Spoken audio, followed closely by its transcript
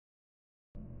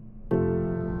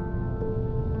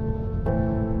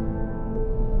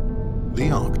the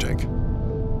Arctic.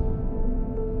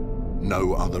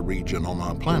 No other region on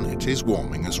our planet is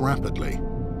warming as rapidly.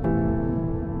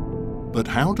 But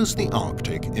how does the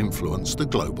Arctic influence the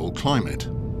global climate?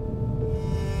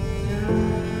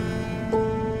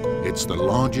 It's the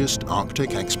largest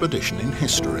Arctic expedition in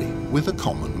history with a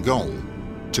common goal: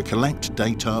 to collect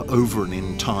data over an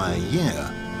entire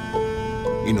year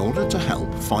in order to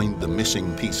help find the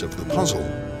missing piece of the puzzle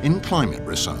in climate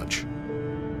research.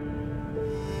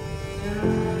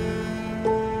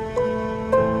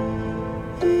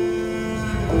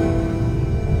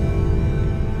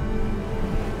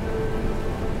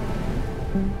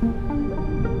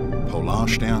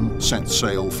 Polarstern set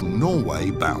sail from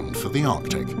Norway bound for the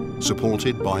Arctic,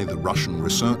 supported by the Russian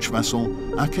research vessel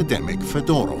Akademik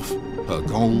Fedorov, her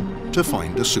goal to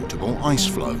find a suitable ice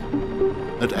flow.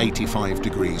 At 85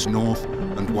 degrees north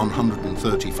and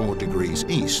 134 degrees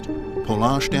east,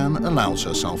 Polarstern allows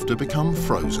herself to become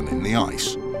frozen in the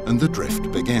ice, and the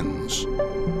drift begins.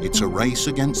 It's a race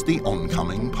against the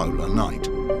oncoming polar night.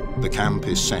 The camp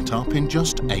is set up in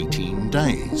just 18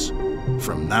 days.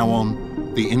 From now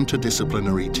on, the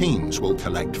interdisciplinary teams will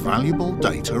collect valuable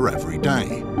data every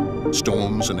day.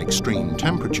 Storms and extreme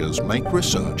temperatures make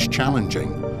research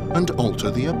challenging and alter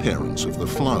the appearance of the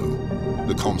flow.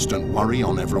 The constant worry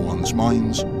on everyone's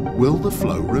minds: will the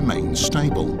flow remain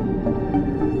stable?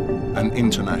 An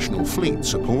international fleet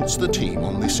supports the team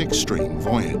on this extreme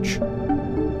voyage.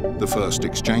 The first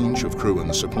exchange of crew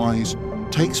and supplies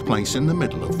takes place in the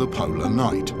middle of the polar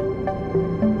night.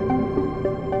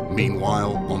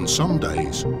 Meanwhile, on some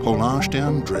days,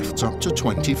 Polarstern drifts up to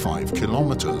 25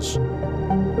 kilometers.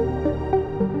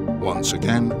 Once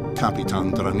again,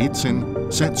 Kapitan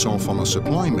Dranitsin sets off on a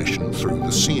supply mission through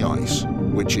the sea ice,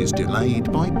 which is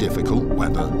delayed by difficult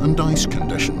weather and ice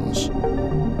conditions.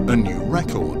 A new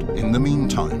record in the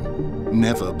meantime.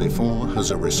 Never before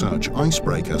has a research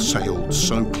icebreaker sailed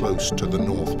so close to the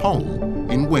North Pole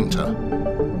in winter.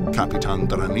 Kapitan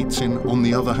Dranitsin, on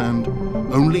the other hand,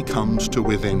 only comes to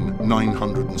within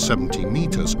 970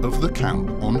 meters of the camp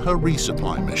on her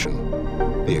resupply mission.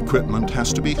 The equipment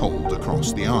has to be hauled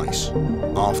across the ice.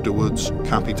 Afterwards,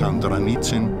 Kapitan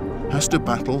Dranitsin has to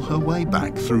battle her way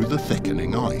back through the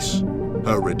thickening ice.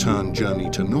 Her return journey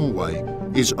to Norway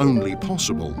is only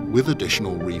possible with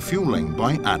additional refueling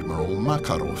by Admiral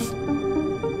Makarov.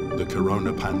 The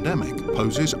corona pandemic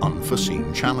poses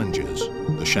unforeseen challenges.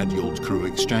 The scheduled crew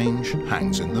exchange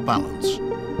hangs in the balance.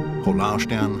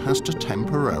 Polarstern has to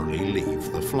temporarily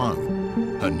leave the flow.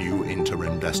 Her new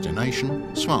interim destination,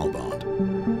 Svalbard.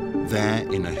 There,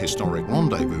 in a historic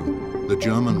rendezvous, the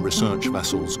German research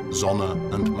vessels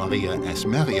Sonne and Maria S.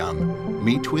 Merian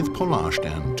meet with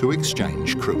Polarstern to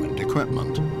exchange crew and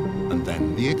equipment, and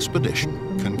then the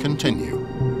expedition can continue.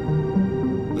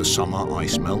 The summer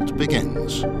ice melt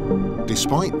begins.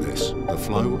 Despite this, the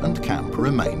flow and camp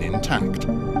remain intact.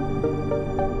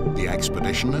 The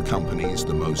expedition accompanies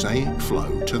the MOSAiC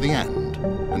flow to the end,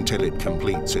 until it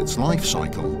completes its life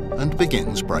cycle and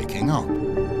begins breaking up.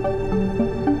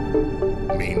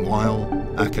 Meanwhile,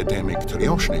 Akademik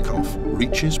Tryoshnikov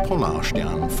reaches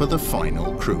Polarstern for the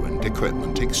final crew and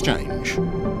equipment exchange.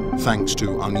 Thanks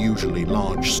to unusually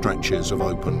large stretches of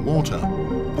open water,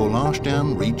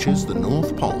 Polarstern reaches the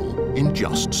North Pole in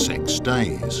just 6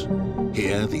 days.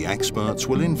 Here, the experts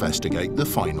will investigate the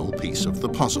final piece of the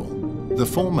puzzle: the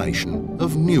formation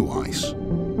of new ice.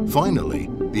 Finally,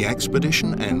 the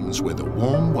expedition ends with a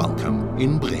warm welcome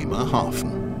in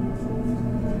Bremerhaven.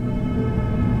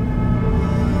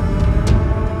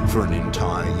 For an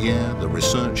entire year, the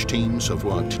research teams have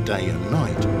worked day and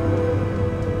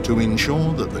night to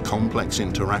ensure that the complex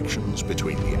interactions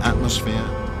between the atmosphere,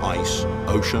 ice,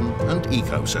 ocean, and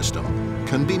ecosystem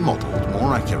can be modelled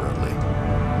more accurately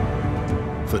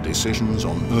for decisions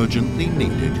on urgently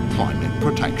needed climate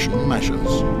protection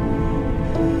measures.